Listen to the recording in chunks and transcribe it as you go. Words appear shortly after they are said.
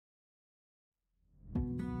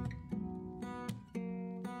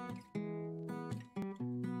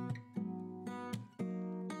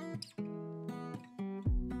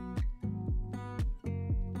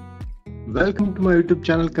welcome to my YouTube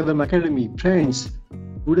channel Kadam Academy. Friends,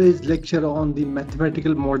 today's lecture on the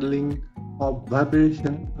mathematical modeling of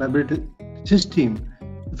vibratory system.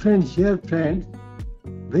 Friends,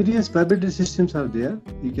 various vibratory systems are there.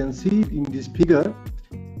 You can see in this figure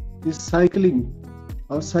is cycling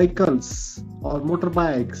or cycles or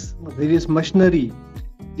motorbikes or various machinery.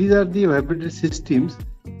 These are the vibratory systems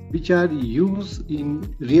which are used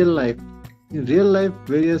in real life. In real life,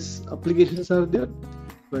 various applications are there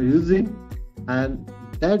we're using, and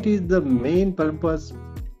that is the main purpose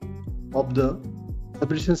of the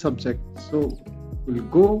vibration subject. So we'll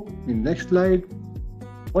go in next slide.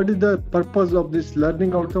 What is the purpose of this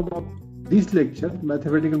learning outcome of this lecture,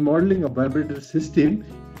 mathematical modeling of vibratory system?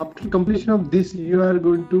 After completion of this,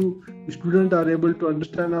 students are able to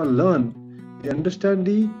understand or learn. They understand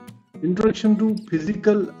the introduction to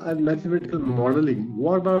physical and mathematical modeling.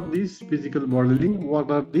 What are these physical modeling? What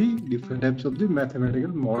are the different types of the mathematical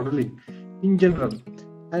modeling in general?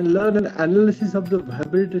 And learn an analysis of the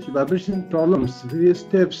vibration problems, various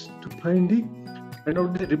steps to find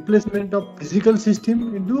out the replacement of physical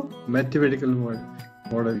system into mathematical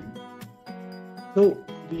modeling. So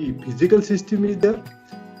the physical system is there.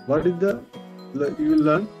 What is the you will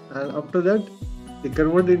learn, and after that they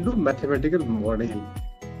convert into mathematical modeling.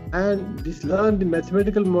 And this learn the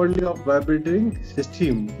mathematical modeling of vibrating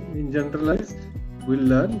system in generalize. We'll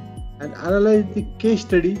learn and analyze the case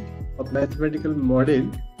study of mathematical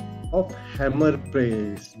model of hammer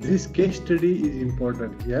press. This case study is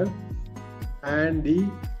important here. And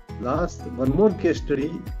the last one more case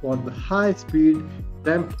study for the high speed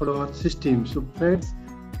ramp follower system. So friends,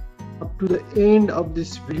 up to the end of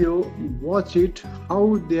this video, watch it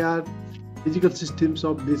how they are physical systems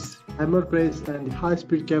of this hammer press and the high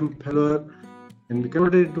speed clamp follower and be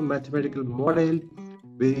converted into mathematical model.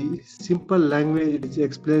 Very simple language it is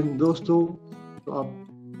explained. दोस्तों, तो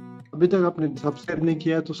आप अभी तक आपने subscribe नहीं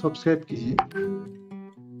किया तो subscribe कीजिए.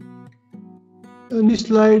 In this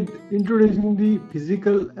slide, introducing the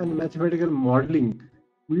physical and mathematical modeling,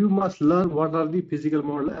 you must learn what are the physical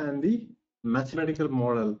model and the mathematical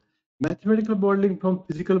model. Mathematical modeling from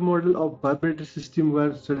physical model of vibratory system we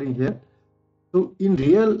are studying here. So in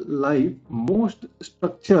real life, most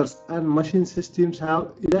structures and machine systems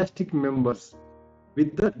have elastic members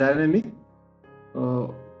with the dynamic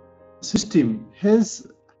system, hence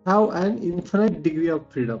have an infinite degree of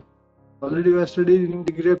freedom. Already we have studied in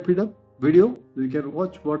degree of freedom video. We can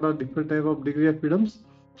watch what are different type of degree of freedoms.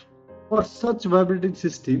 For such vibrating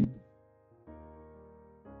system,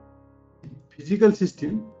 physical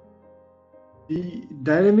system, the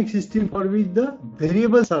dynamic system for which the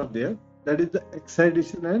variables are there, that is the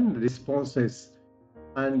excitation and responses,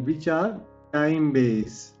 and which are time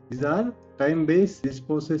based. These are time based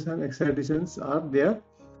responses and excitations are there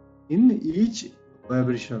in each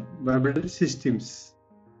vibratory systems.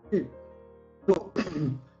 Okay. So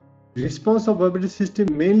response of vibratory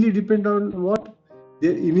system mainly depend on what?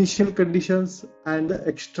 Their initial conditions and the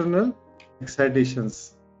external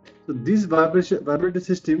excitations. So these vibratory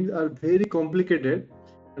systems are very complicated,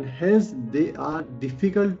 and hence they are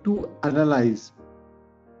difficult to analyze.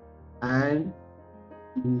 And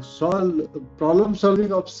to solve problem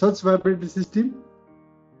solving of such vibratory system,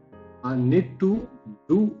 I need to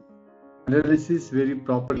do analysis very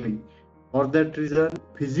properly. For that reason,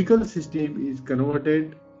 physical system is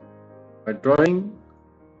converted by drawing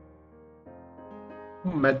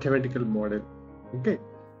mathematical model. Okay.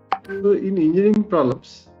 So in engineering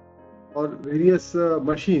problems or various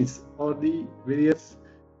machines or the various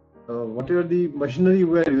whatever the machinery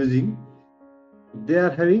we are using, they are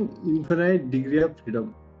having infinite degree of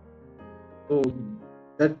freedom. So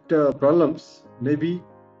that problems maybe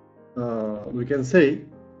we can say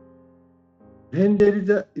when there is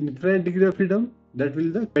a infinite degree of freedom, that will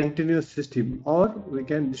the continuous system, or we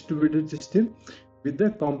can distributed system with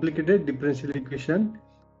the complicated differential equation,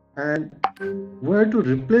 and we have to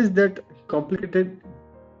replace that complicated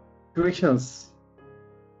equations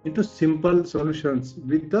into simple solutions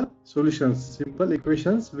with the solutions, simple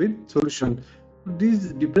equations with solution.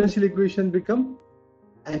 These differential equations become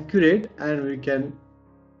accurate, and we can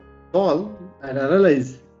solve and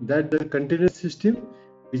analyze that the continuous system,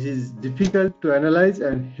 which is difficult to analyze,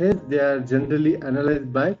 and hence they are generally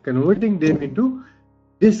analyzed by converting them into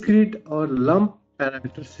discrete or lump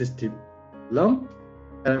parameter system.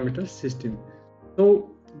 So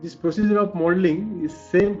this procedure of modeling is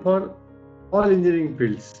same for all engineering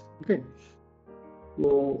fields. Okay.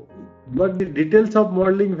 So, but the details of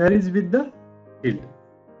modeling varies with the field.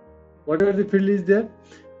 Whatever the field is there,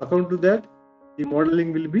 according to that, the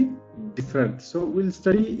modeling will be different. So we'll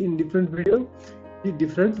study in different video the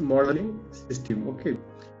different modeling system. Okay.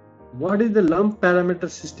 What is the lump parameter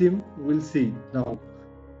system? We'll see now.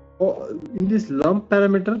 In this lump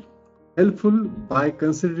parameter, helpful by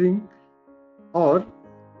considering or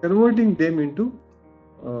converting them into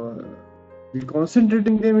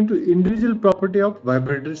concentrating them into individual property of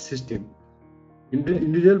vibratory system.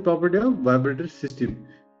 Individual property of vibratory system.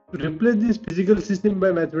 To replace this physical system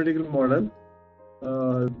by mathematical model,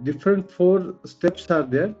 different 4 steps are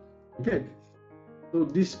there. Okay, so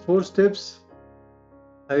these 4 steps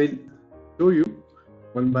I will show you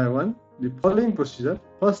one by one. The following procedure.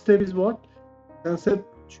 First step is what?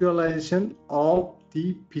 Conceptualization of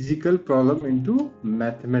the physical problem into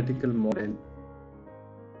mathematical model.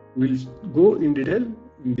 We'll go in detail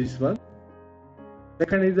in this one.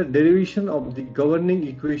 Second is the derivation of the governing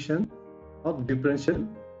equation of differential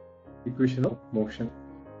equation of motion.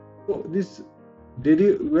 So this we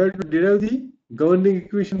have to derive the governing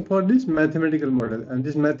equation for this mathematical model, and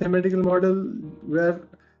this mathematical model were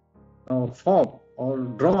formed or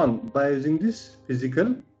drawn by using this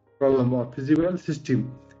physical problem or physical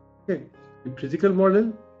system. Okay, the physical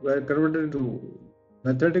model were converted into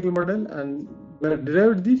mathematical model and were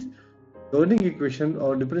derived this governing equation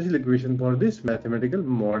or differential equation for this mathematical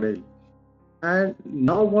model. And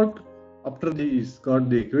now what? After this got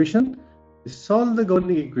the equation, solve the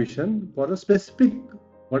governing equation for a specific,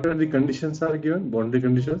 whatever the conditions are given, boundary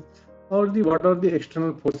conditions, or what are the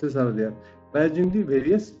external forces are there, by using the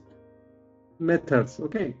various methods.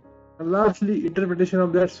 Okay, and lastly, interpretation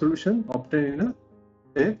of that solution obtained in a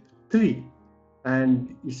step 3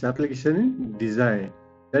 and its application in design.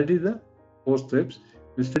 That is the 4 steps.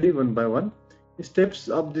 We study one by one. Steps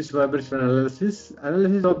of this vibration analysis.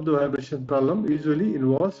 Analysis of the vibration problem usually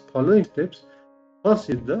involves following steps. First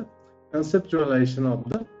is the conceptualization of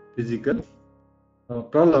the physical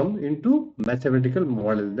problem into mathematical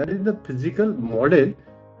model. That is the physical model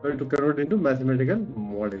going to convert into mathematical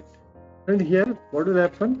model. And here, what will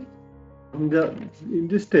happen in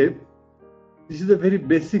this step? This is a very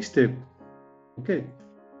basic step. Okay.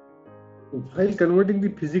 While converting the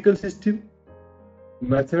physical system,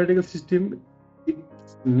 mathematical system,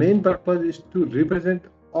 its main purpose is to represent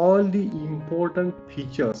all the important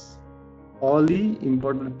features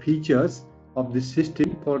of the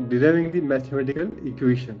system for deriving the mathematical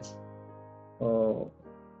equations.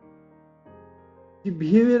 The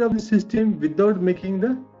behavior of the system without making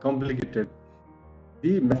the complicated.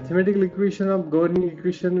 The mathematical equation of governing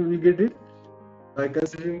equation will get it by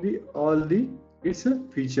considering all its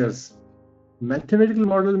features. Mathematical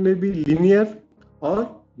model may be linear or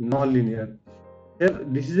non-linear. Here,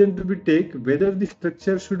 decision to be taken whether the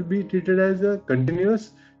structure should be treated as a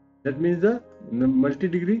continuous, that means the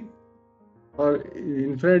multi-degree or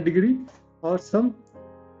infinite degree, or some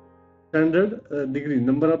standard degree,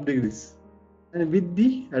 number of degrees. And with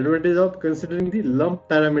the advantage of considering the lump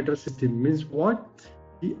parameter system, means what?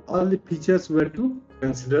 All the features were to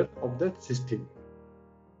consider of that system.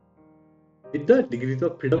 With the degrees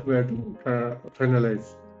of freedom we have to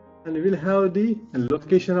finalize. And we will have the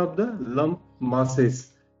location of the lump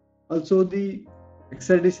masses. Also, the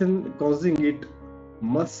excitation causing it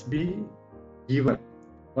must be given.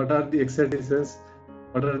 What are the excitations?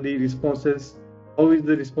 What are the responses? How is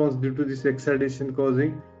the response due to this excitation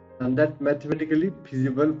causing? And that mathematically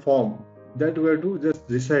feasible form, that we have to just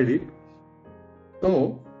decide it.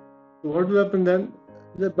 So what will happen then?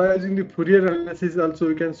 By using the Fourier analysis, also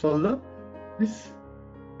we can solve this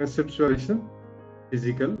conceptualization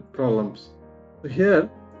physical problems. So here,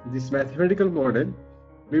 this mathematical model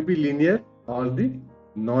may be linear or the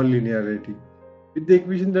non-linearity, with the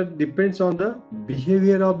equation that depends on the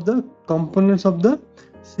behavior of the components of the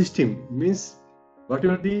system. Means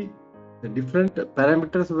whatever the different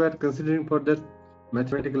parameters we are considering for that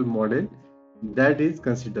mathematical model, that is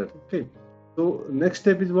considered. Okay, so next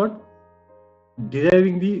step is what?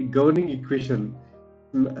 Deriving the governing equation.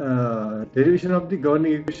 Derivation of the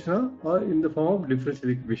governing equation or in the form of differential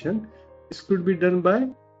equation. This could be done by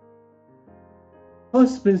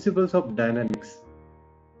first principles of dynamics.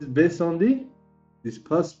 It's based on this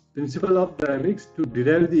first principle of dynamics to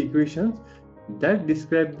derive the equations that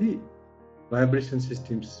describe the vibration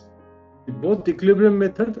systems. Both equilibrium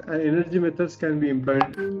method and energy methods can be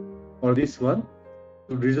employed for this one.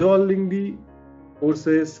 So resolving the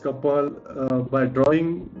forces couple by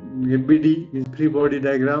drawing FBD, means free body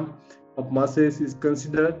diagram of masses, is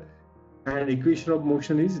considered, and equation of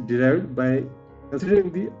motion is derived by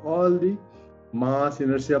considering all the mass,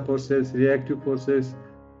 inertia forces, reactive forces,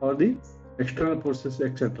 or the external forces,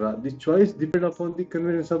 etc. The choice depends upon the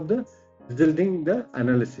convenience of the resulting the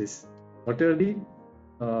analysis. Whatever the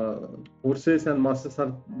forces and masses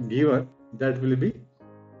are given, that will be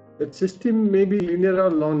That system may be linear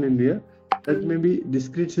or non-linear. That may be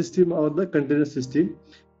discrete system or the continuous system.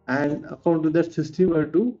 And according to that system, we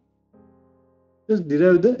have to just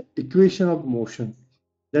derive the equation of motion.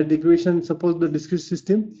 That equation, suppose the discrete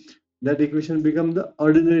system, that equation becomes the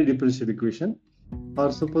ordinary differential equation.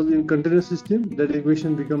 Or suppose in continuous system, that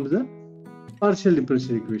equation becomes the partial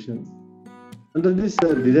differential equation. Under this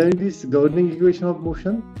deriving this governing equation of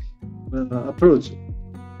motion approach,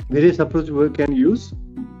 various approach we can use.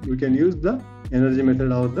 We can use the energy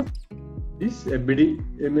method or the this FBD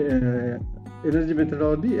energy method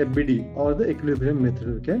or the FBD or the equilibrium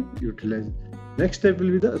method we can utilize. Next step will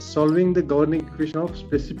be the solving the governing equation of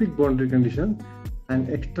specific boundary condition and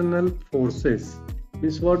external forces.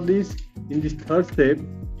 Means what this in this third step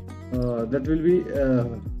that will be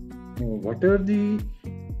whatever the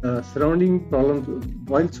surrounding problems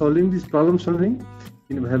while solving this problem solving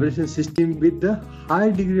in vibration system with the high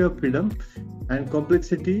degree of freedom and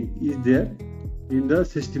complexity is there in the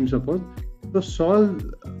system. Suppose to solve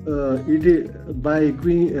it by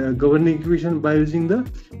governing equation by using the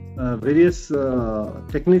various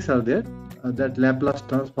techniques are there, that Laplace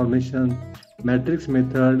transformation, matrix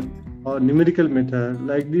method or numerical method.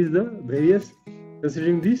 Like this, the various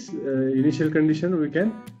considering this initial condition, we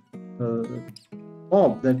can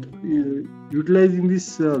form that utilizing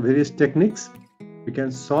these various techniques we can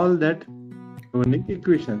solve that governing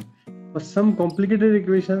equation. For some complicated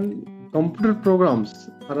equation, computer programs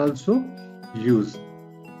are also used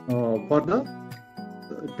for the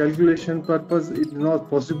calculation purpose. It is not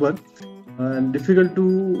possible and difficult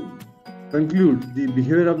to conclude the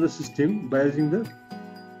behavior of the system by using the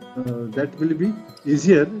that will be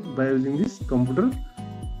easier by using this computer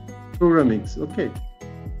programming. Okay,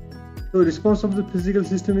 so response of the physical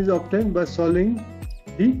system is obtained by solving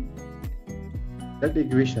that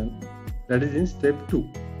equation, that is in step 2.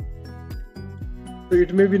 So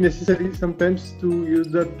it may be necessary sometimes to use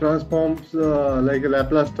the transforms like a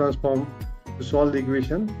Laplace transform to solve the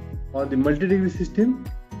equation, or the multi-degree system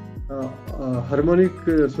harmonic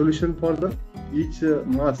solution for the each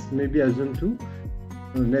mass may be assumed to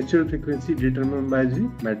natural frequency determined by the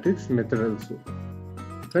matrix method also.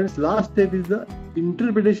 Friends, last step is the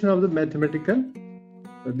interpretation of the mathematical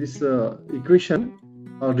this equation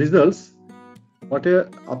or results. Whatever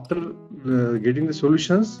after getting the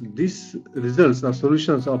solutions, these results or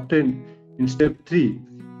solutions obtained in step 3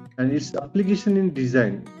 and its application in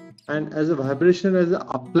design, and as a vibration as an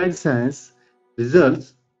applied science,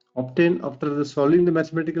 results obtained after the solving the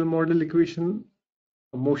mathematical model equation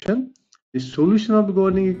of motion. The solution of the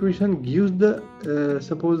governing equation gives the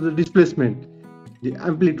suppose the displacement, the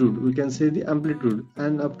amplitude, we can say the amplitude,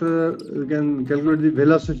 and after we can calculate the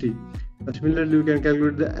velocity. Similarly, we can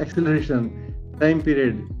calculate the acceleration, time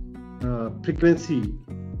period, frequency,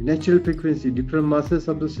 natural frequency, different masses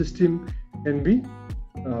of the system can be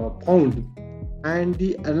found, and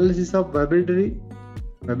the analysis of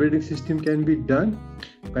vibrating system can be done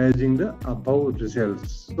by using the above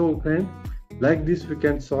results. So friends, like this we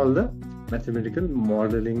can solve the mathematical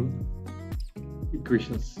modeling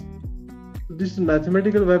equations. This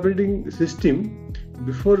mathematical vibrating system,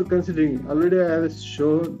 before considering, already I have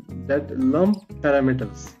shown that lump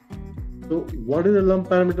parameters. So what is the lump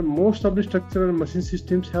parameter? Most of the structural machine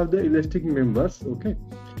systems have the elastic members. Okay,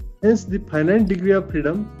 hence the finite degree of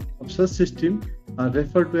freedom of such system are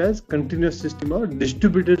referred to as continuous system or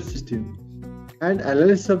distributed system, and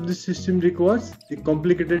analysis of this system requires the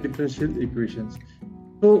complicated differential equations.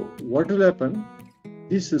 So what will happen?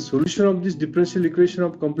 This solution of this differential equation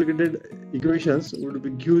of complicated equations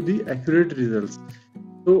would give the accurate results.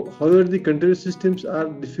 So however, the continuous systems are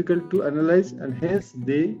difficult to analyze, and hence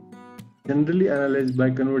they generally analyzed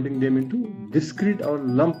by converting them into discrete or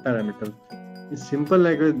lump parameters. In simple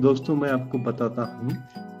language, दोस्तों मैं आपको बताता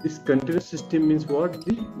हूँ, this continuous system means what?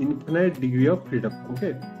 The infinite degree of freedom.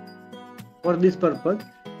 Okay. For this purpose,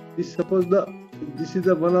 this suppose this is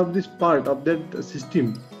the one of this part of that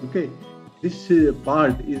system. Okay. This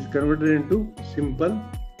part is converted into simple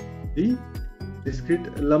the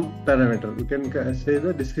discrete lump parameter. We can say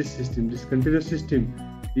the discrete system. This continuous system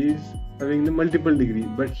is having the multiple degree,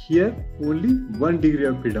 but here only 1 degree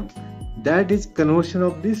of freedom. That is conversion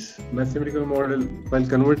of this mathematical model. While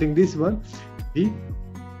converting this one, it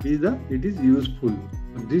is useful.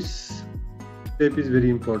 This step is very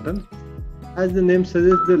important. As the name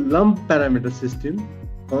suggests, the lump parameter system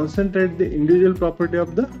concentrate the individual property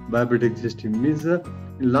of the vibrating system. Means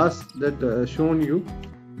last that shown you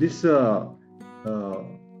this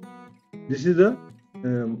this is the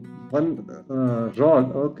one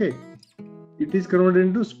rod. Okay, it is converted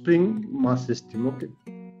into spring mass system. Okay,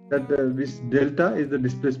 that this delta is the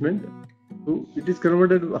displacement So it is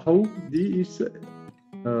converted how the is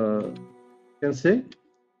can say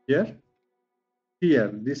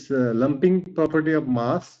here this lumping property of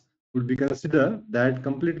mass would be considered that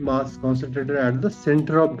complete mass concentrated at the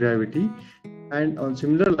center of gravity, and on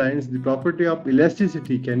similar lines the property of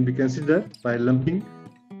elasticity can be considered by lumping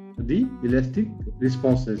the elastic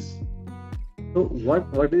responses. So what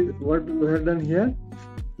we have done here,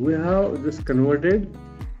 we have just converted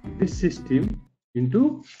this system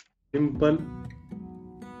into simple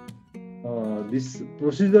this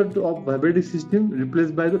procedure of vibrating system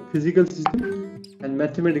replaced by the physical system and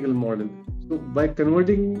mathematical model. So by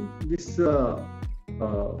converting this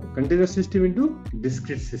continuous system into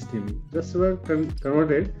discrete system, just we have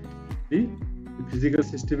converted the physical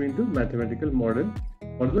system into mathematical model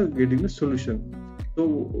for the getting the solution.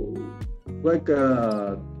 So like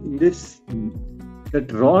in this, that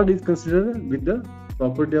rod is considered with the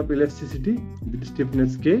property of elasticity with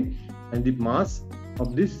stiffness K and the mass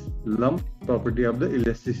of this lump property of the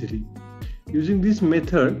elasticity. Using this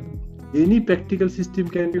method, any practical system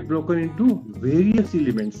can be broken into various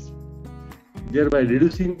elements, thereby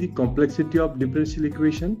reducing the complexity of differential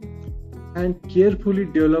equation, and carefully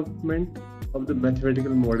development of the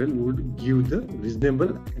mathematical model would give the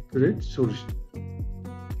reasonable accurate solution.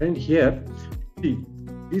 And here, see,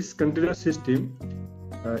 this continuous system,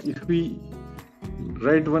 if we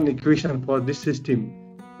write one equation for this system,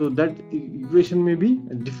 so that equation may be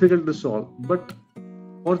difficult to solve, but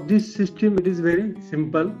for this system it is very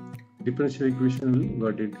simple. Differential equation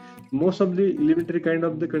will got it. Most of the elementary kind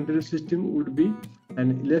of the continuous system would be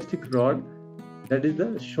an elastic rod, that is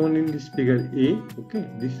the shown in this figure A. Okay,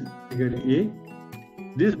 this is figure A.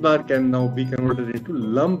 This bar can now be converted into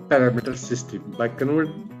lump parameter system by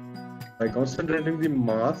concentrating the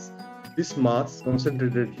mass, this mass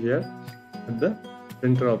concentrated here at the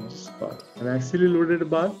center of this bar. An axially loaded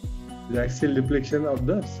bar, the axial deflection of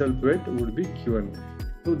the self weight would be given.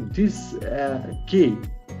 So this K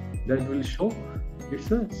that will show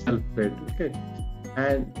it's a self weight. Okay,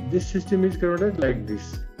 and this system is converted like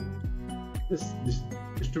this. This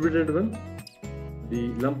distributed one, the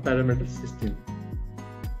lump parameter system.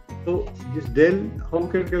 So this del, how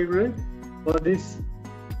can calculate for this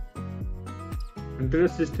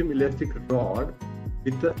continuous system elastic rod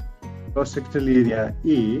with the cross-sectional area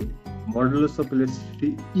A, modulus of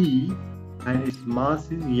elasticity E, and its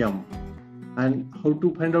mass is m. And how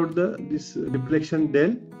to find out this deflection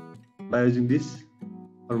del? By using this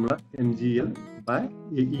formula mgl by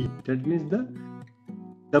AE. That means the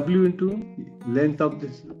W into length of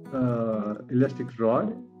this elastic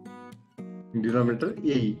rod in denominator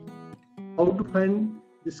AE. How to find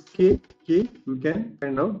this K? We can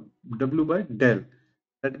find out W by del.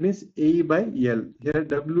 That means AE by L. Here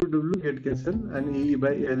W get cancelled and AE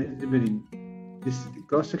by L is remaining. This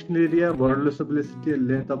cross-sectional area, modulus of elasticity, and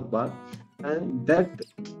length of bar, and that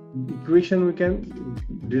equation we can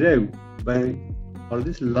derive by all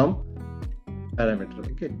this lump parameter.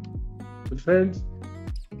 Okay, so friends,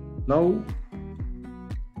 now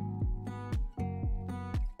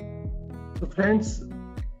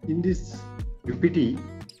in this PPT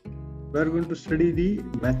we are going to study the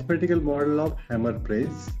mathematical model of hammer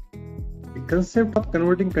press. The concept of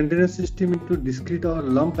converting continuous system into discrete or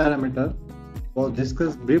lump parameter was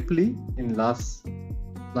discussed briefly in last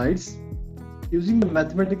slides. Using the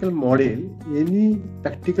mathematical model, any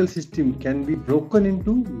practical system can be broken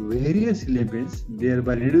into various elements,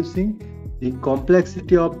 thereby reducing the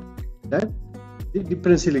complexity of the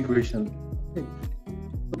differential equation. Okay.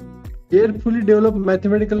 Carefully developed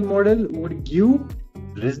mathematical model would give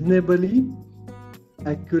reasonably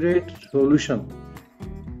accurate solution.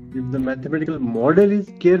 If the mathematical model is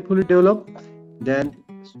carefully developed, then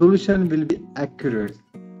solution will be accurate.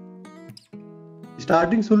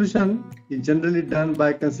 Starting solution is generally done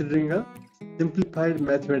by considering a simplified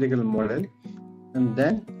mathematical model, and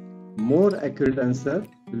then more accurate answer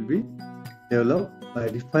will be developed by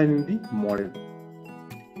refining the model.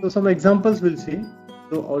 So some examples we'll see.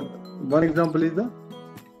 So one example is the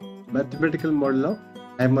mathematical model of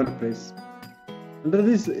hammer press. Under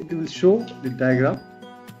this, it will show the diagram.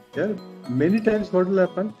 Here, many times what will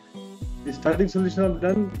happen, the starting solution of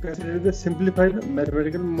done considered the simplified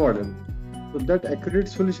mathematical model. So that accurate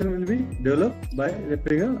solution will be developed by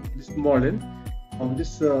referring this model of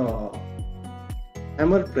this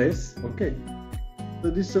hammer press. Okay, so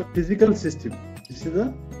this is a physical system. This is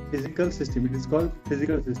a physical system. It is called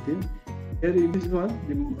physical system. Here in this one,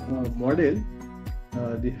 the model,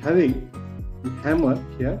 having the hammer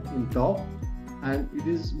here in top, and it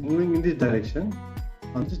is moving in this direction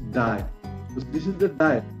on this die. So this is the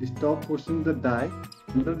die. This top portion is the die.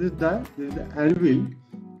 Under this die, there is the anvil.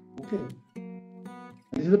 Okay,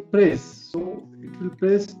 this is a press. So it will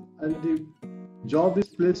press, and the job is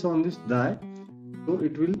placed on this die. So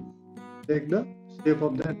it will take the shape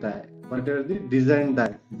of the die, whatever the design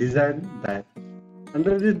die.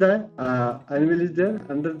 Under this die, anvil is there.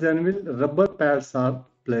 Under the anvil, rubber pads are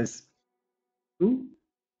placed to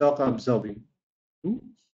shock absorbing, to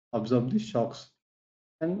absorb the shocks.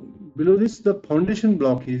 And below this, the foundation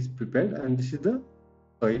block is prepared, and this is the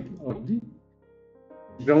soil or the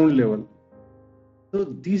ground level. So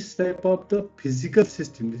this type of the physical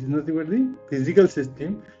system, this is nothing but the physical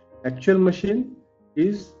system. Actual machine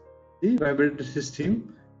is the vibratory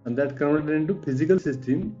system, and that converted into physical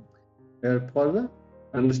system for the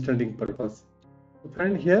understanding purpose. So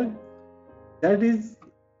friend, here that is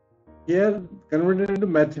here converted into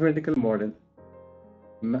mathematical model.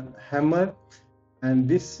 Hammer and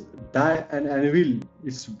this die and anvil,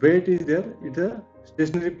 its weight is there. It's a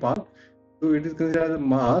stationary part, so it is considered as a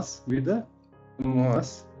mass with a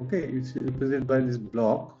mass. Okay, it's represented by this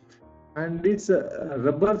block, and its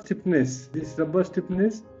rubber stiffness. This rubber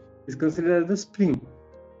stiffness is considered as a spring.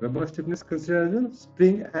 Rubber stiffness considered as a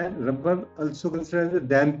spring, and rubber also considered as a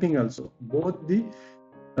damping also. Both the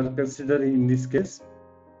are considered in this case.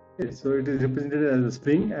 Okay, so it is represented as a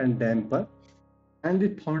spring and damper, and the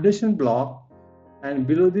foundation block and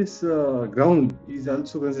below this ground is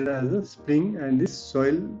also considered as a spring, and this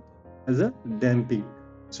soil as a damping.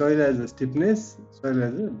 Soil as a stiffness, soil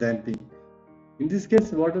as a damping. In this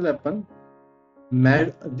case, what will happen?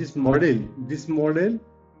 This model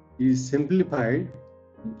is simplified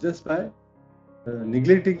just by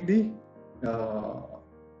neglecting the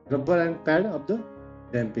rubber and pad of the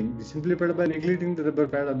damping. It's simplified by neglecting the rubber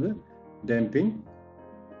pad of the damping.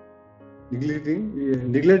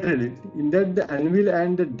 Neglected it. In that, the anvil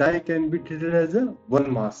and the die can be treated as a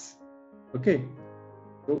one mass. Okay.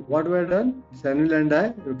 So what we have done? This anvil and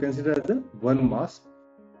die we consider as a one mass,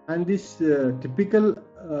 and this typical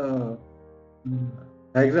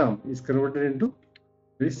diagram is converted into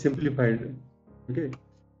very simplified. Okay.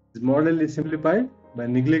 This model is simplified by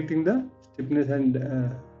neglecting the stiffness and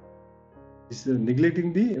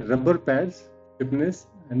neglecting the rubber pads, stiffness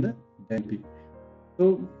and the damping.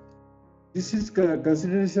 So this is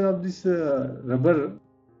consideration of this rubber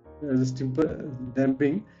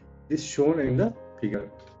damping is shown in the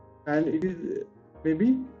figure, and it is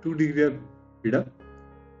maybe 2 degrees of freedom.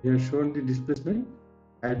 We have shown the displacement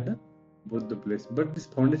at both the place, but this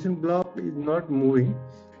foundation block is not moving,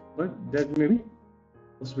 but that may be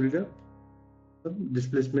possibility of some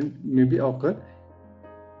displacement may be occur,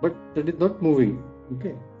 but that is not moving.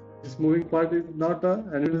 Okay, this moving part is not a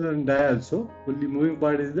anvil and die also. Only moving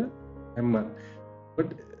part is the hammer,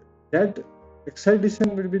 but that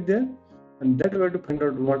excitation will be there, and that we have to find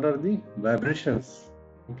out what are the vibrations.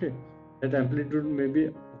 Okay, that amplitude may be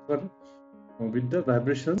occur with the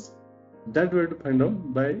vibrations. That we have to find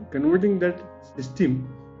out by converting that system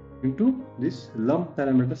into this lump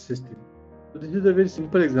parameter system. So this is a very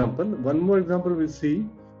simple example. One more example we'll see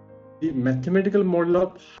the mathematical model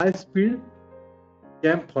of high-speed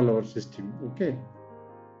cam follower system. Okay,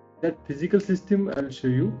 that physical system I'll show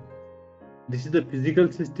you. This is the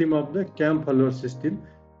physical system of the cam follower system,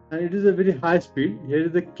 and it is a very high speed. Here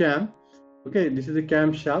is the cam. Okay, this is the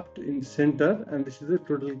cam shaft in center, and this is the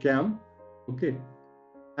total cam. Okay,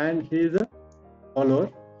 and here is a follower,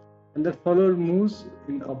 and that follower moves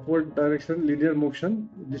in upward direction, linear motion.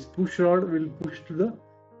 This push rod will push to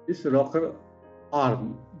this rocker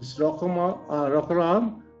arm. This rocker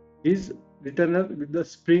arm is returned with the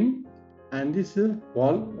spring and this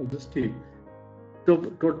wall of the steel. So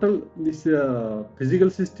total this physical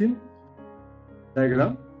system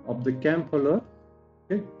diagram of the cam follower.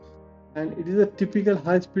 Okay, and it is a typical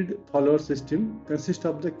high-speed follower system. Consists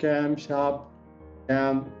of the cam shaft,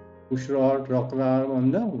 cam, push rod, rocker arm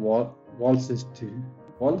on the wall stem.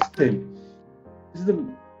 This is the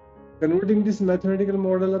converting this mathematical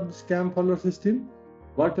model of this cam follower system.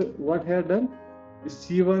 What I have done is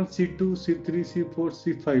C1, C2, C3, C4,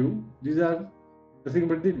 C5. These are nothing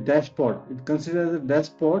but the dashpot. It considers the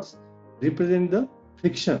dashpots represent the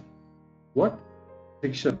friction. What?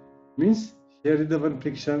 Friction means here is the one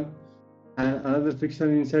friction and another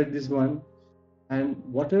friction inside this one, and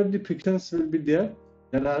whatever the frictions will be there,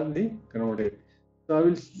 that are the converted. So I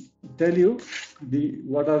will tell you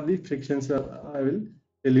what are the frictions. I will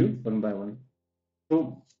tell you one by one.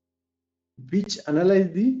 So which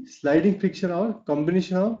analyze the sliding friction or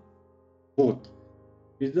combination of both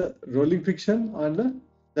is the rolling friction or the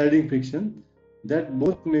sliding friction, that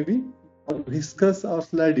both may be or viscous or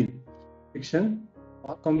sliding friction,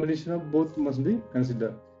 or combination of both must be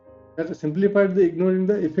considered. That simplified the ignoring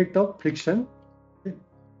the effect of friction. Okay.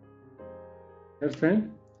 Here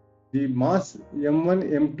friend, the mass M1,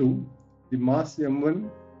 M2, the mass M1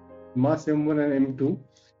 and M2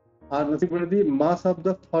 are nothing but the mass of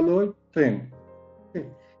the follower train. Okay.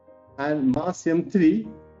 And mass M3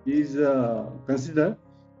 is considered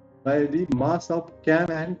by the mass of cam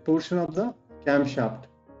and portion of the camshaft.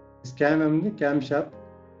 This cam and the camshaft,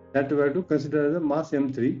 that we have to consider as the mass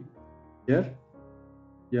M3 here,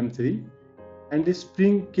 M3, and the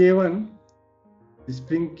spring K1, the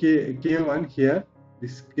spring K1 here,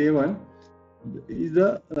 this K1 is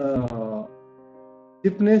the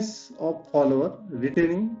stiffness of follower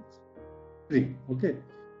retaining spring. Okay,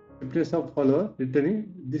 stiffness of follower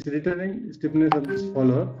retaining stiffness of this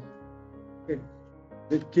follower. Okay,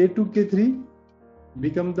 the K2, K3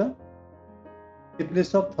 become the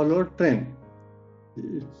stiffness of follower train.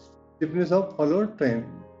 Stiffness of follower train.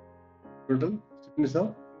 Total stiffness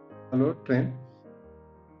of follower train.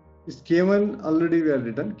 This K1 already we have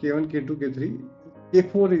written. K1, K2, K3.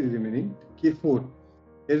 K4 is remaining. K4.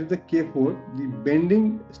 Here is the K4. The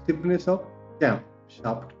bending stiffness of cam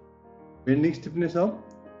shaft. Bending stiffness of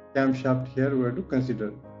cam shaft. Here we have to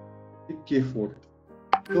consider the K4.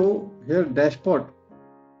 So here dashpot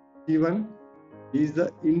T1 is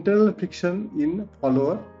the internal friction in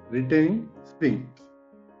follower retaining spring.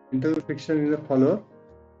 Internal friction in the follower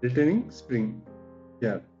retaining spring.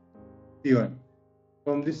 Here C1.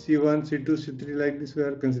 From this C1, C2, C3 like this we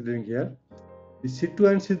are considering here. The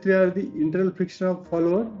C2 and C3 are the internal friction of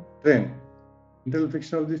follower train. Internal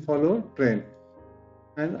friction of the follower train.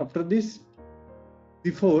 And after this,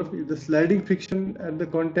 C4 is the sliding friction at the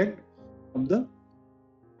contact of the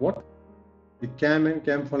what? The cam and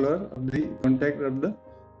cam follower of the contact of the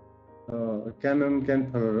cam and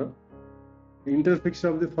cam follower. The internal friction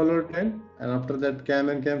of the follower train, and after that cam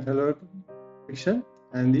and cam follower friction,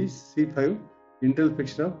 and the C5 internal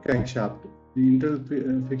friction of crankshaft, the internal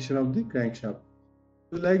friction of the crankshaft.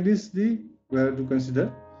 So like this we have to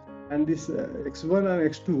consider, and this x1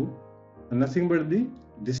 and x2 are nothing but the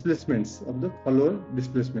displacements of the follower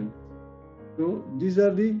displacement. So these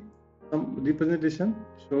are the some representation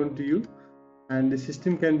shown to you, and the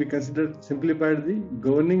system can be considered simplified the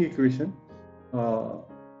governing equation,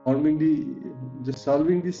 forming just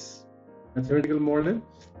solving this mathematical model,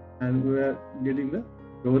 and we are getting the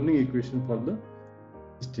governing equation for the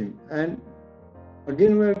system. And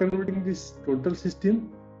again we are converting this total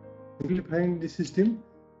system, simplifying the system.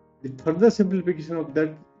 The further simplification of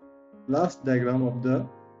that last diagram of the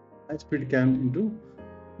high speed cam into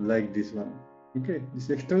like this one. Okay, these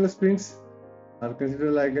external springs are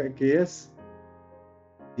considered like a KS.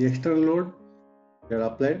 The external load they are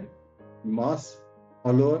applied, mass,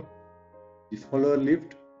 follower, the follower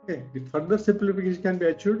lift. Okay, the further simplification can be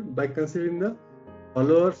achieved by considering the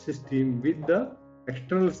follower system with the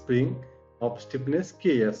external spring of stiffness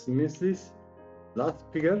Ks. Means this last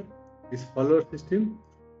figure, this follower system,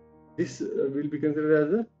 this will be considered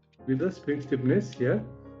as a with the spring stiffness here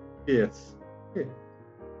Ks. Okay,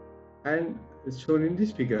 and it's shown in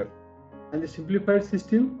this figure. And the simplified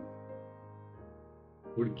system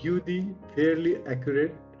would give the fairly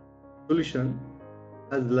accurate solution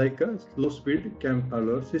as like a slow speed cam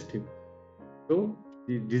follower system. So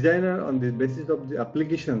the designer on the basis of the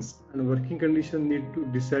applications and working condition need to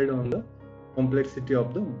decide on the complexity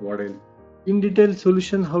of the model. In detail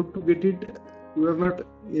solution how to get it, we are not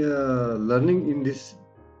learning in this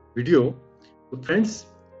video. So friends,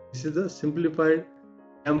 this is the simplified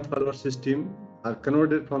cam follower system are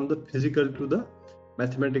converted from the physical to the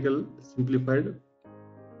mathematical simplified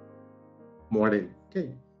model. Okay,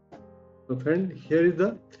 so friend, here is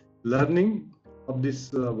the learning of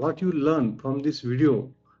this what you learn from this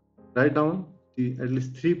video. Write down the at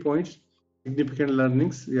least 3 points, significant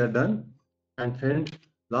learnings we are done. And friend,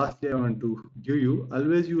 lastly I want to give you,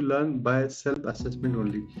 always you learn by self-assessment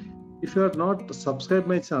only. If you are not subscribed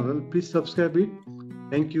my channel, please subscribe it.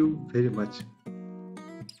 Thank you very much.